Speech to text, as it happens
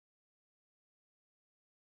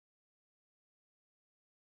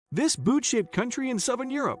This boot-shaped country in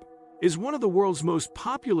southern Europe is one of the world's most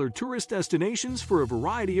popular tourist destinations for a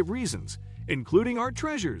variety of reasons, including art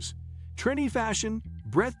treasures, trendy fashion,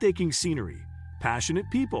 breathtaking scenery, passionate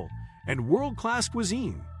people, and world-class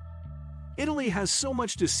cuisine. Italy has so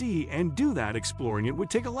much to see and do that exploring it would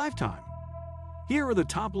take a lifetime. Here are the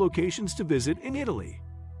top locations to visit in Italy.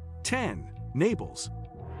 10. Naples.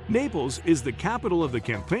 Naples is the capital of the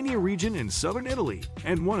Campania region in southern Italy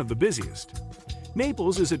and one of the busiest.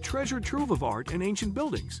 Naples is a treasure trove of art and ancient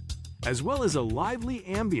buildings, as well as a lively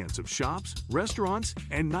ambience of shops, restaurants,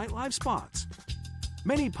 and nightlife spots.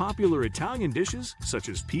 Many popular Italian dishes, such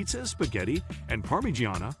as pizza, spaghetti, and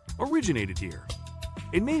parmigiana, originated here.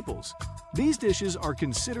 In Naples, these dishes are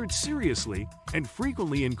considered seriously and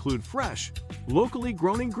frequently include fresh, locally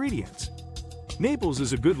grown ingredients. Naples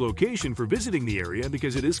is a good location for visiting the area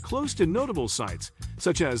because it is close to notable sites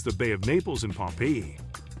such as the Bay of Naples and Pompeii.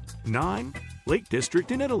 9. Lake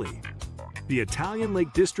District in Italy. The Italian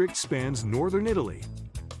Lake District spans northern Italy.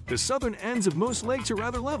 The southern ends of most lakes are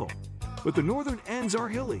rather level, but the northern ends are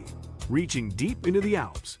hilly, reaching deep into the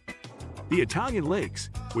Alps. The Italian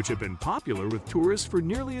lakes, which have been popular with tourists for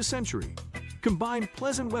nearly a century, combine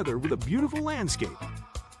pleasant weather with a beautiful landscape.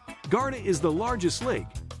 Garda is the largest lake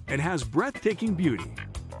and has breathtaking beauty,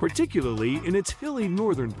 particularly in its hilly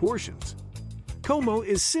northern portions. Como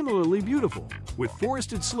is similarly beautiful, with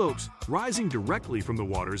forested slopes rising directly from the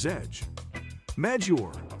water's edge.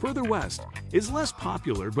 Maggiore, further west, is less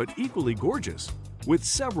popular but equally gorgeous, with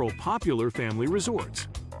several popular family resorts.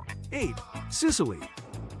 8. Sicily.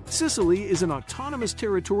 Sicily is an autonomous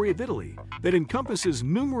territory of Italy that encompasses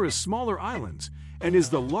numerous smaller islands and is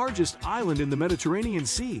the largest island in the Mediterranean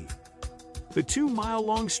Sea. The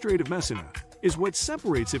 2-mile-long Strait of Messina is what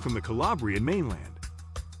separates it from the Calabrian mainland.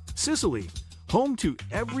 Sicily, home to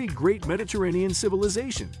every great Mediterranean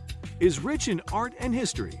civilization, is rich in art and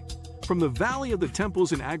history, from the Valley of the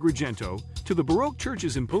Temples in Agrigento to the Baroque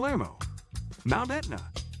churches in Palermo. Mount Etna,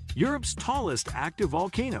 Europe's tallest active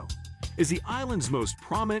volcano, is the island's most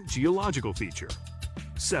prominent geological feature.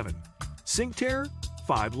 7. Cinque Terre,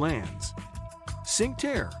 5 lands. Cinque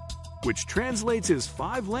Terre, which translates as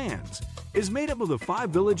 5 lands, is made up of the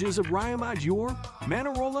 5 villages of Riomaggiore,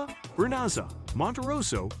 Manarola, Vernazza,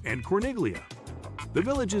 Monterosso, and Corniglia. The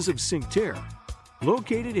villages of Cinque Terre,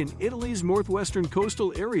 located in Italy's northwestern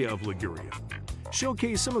coastal area of Liguria,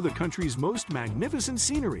 showcase some of the country's most magnificent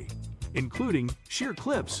scenery, including sheer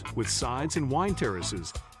cliffs with sides and wine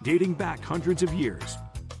terraces dating back hundreds of years.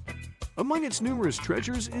 Among its numerous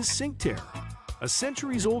treasures is Cinque Terre, a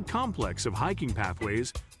centuries-old complex of hiking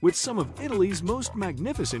pathways with some of Italy's most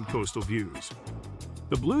magnificent coastal views.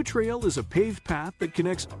 The Blue Trail is a paved path that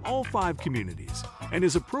connects all 5 communities and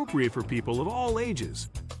is appropriate for people of all ages.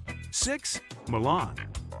 6. Milan.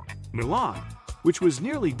 Milan, which was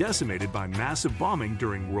nearly decimated by massive bombing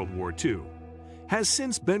during World War II, has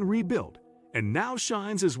since been rebuilt and now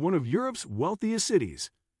shines as one of Europe's wealthiest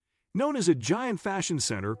cities. Known as a giant fashion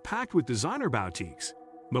center packed with designer boutiques,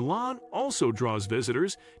 Milan also draws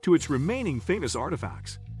visitors to its remaining famous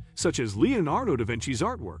artifacts, such as Leonardo da Vinci's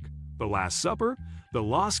artwork, The Last Supper, the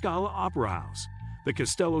La Scala Opera House, the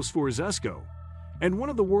Castello Sforzesco, and one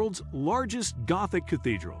of the world's largest Gothic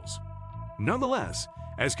cathedrals. Nonetheless,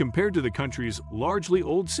 as compared to the country's largely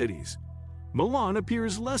old cities, Milan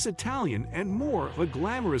appears less Italian and more of a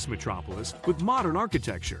glamorous metropolis with modern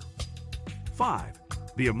architecture. 5.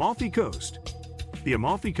 The Amalfi Coast. The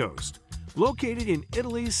Amalfi Coast, located in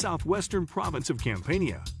Italy's southwestern province of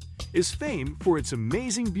Campania, is famed for its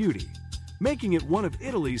amazing beauty, making it one of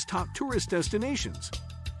Italy's top tourist destinations.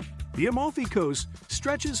 The Amalfi Coast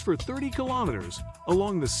stretches for 30 kilometers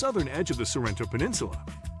along the southern edge of the Sorrento Peninsula.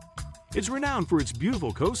 It's renowned for its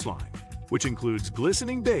beautiful coastline, which includes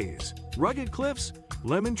glistening bays, rugged cliffs,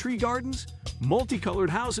 lemon tree gardens, multicolored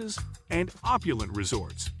houses, and opulent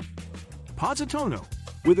resorts. Positano,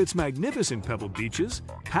 with its magnificent pebbled beaches,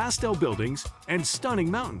 pastel buildings, and stunning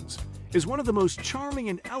mountains, is one of the most charming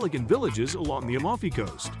and elegant villages along the Amalfi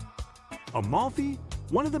Coast. Amalfi,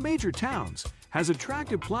 one of the major towns, has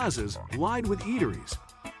attractive plazas lined with eateries,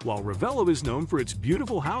 while Ravello is known for its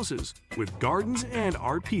beautiful houses with gardens and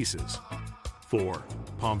art pieces. 4.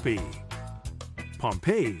 Pompeii.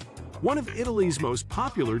 Pompeii, one of Italy's most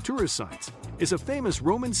popular tourist sites, is a famous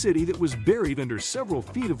Roman city that was buried under several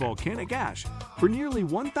feet of volcanic ash for nearly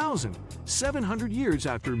 1,700 years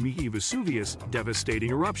after Mount Vesuvius'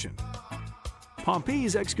 devastating eruption.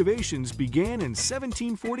 Pompeii's excavations began in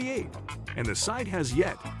 1748, and the site has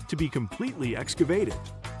yet to be completely excavated.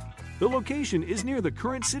 The location is near the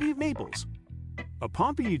current city of Naples. A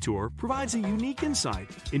Pompeii tour provides a unique insight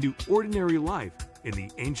into ordinary life in the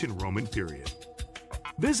ancient Roman period.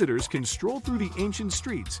 Visitors can stroll through the ancient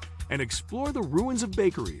streets and explore the ruins of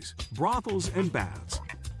bakeries, brothels, and baths.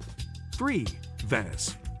 3.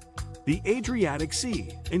 Venice. The Adriatic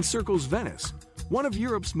Sea encircles Venice, one of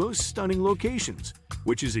Europe's most stunning locations,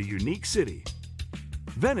 which is a unique city.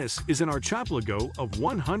 Venice is an archipelago of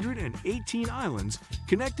 118 islands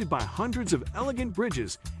connected by hundreds of elegant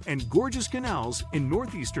bridges and gorgeous canals in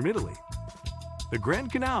northeastern Italy. The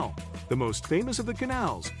Grand Canal, the most famous of the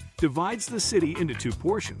canals, divides the city into two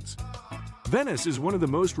portions. Venice is one of the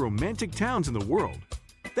most romantic towns in the world,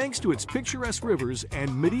 thanks to its picturesque rivers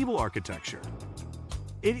and medieval architecture.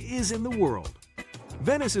 It is in the world.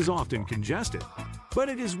 Venice is often congested, but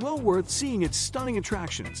it is well worth seeing its stunning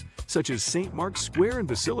attractions, such as St. Mark's Square and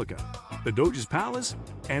Basilica, the Doge's Palace,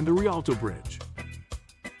 and the Rialto Bridge.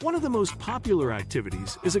 One of the most popular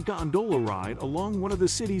activities is a gondola ride along one of the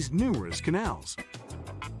city's numerous canals.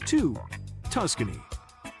 2. Tuscany.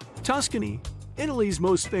 Tuscany, Italy's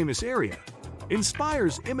most famous area,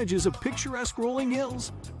 inspires images of picturesque rolling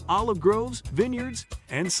hills, olive groves, vineyards,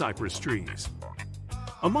 and cypress trees.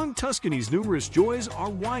 Among Tuscany's numerous joys are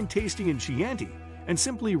wine tasting in Chianti and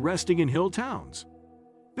simply resting in hill towns.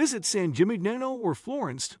 Visit San Gimignano or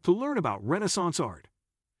Florence to learn about Renaissance art.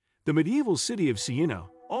 The medieval city of Siena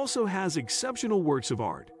also has exceptional works of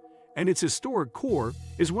art, and its historic core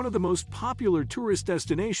is one of the most popular tourist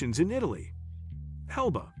destinations in Italy.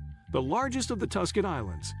 Elba, the largest of the Tuscan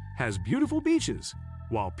islands, has beautiful beaches,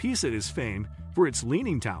 while Pisa is famed for its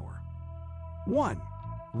Leaning Tower. 1.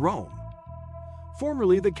 Rome.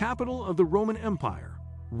 Formerly the capital of the Roman Empire,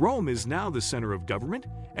 Rome is now the center of government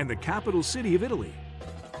and the capital city of Italy.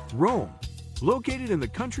 Rome, located in the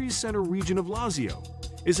country's center region of Lazio,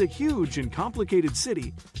 is a huge and complicated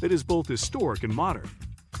city that is both historic and modern.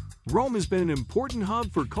 Rome has been an important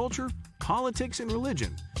hub for culture, politics, and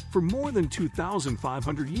religion for more than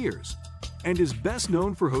 2,500 years, and is best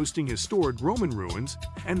known for hosting historic Roman ruins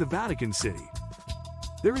and the Vatican City.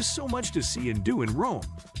 There is so much to see and do in Rome,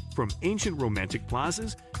 from ancient romantic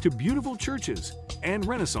plazas to beautiful churches and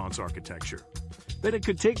Renaissance architecture, that it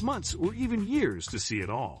could take months or even years to see it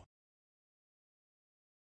all.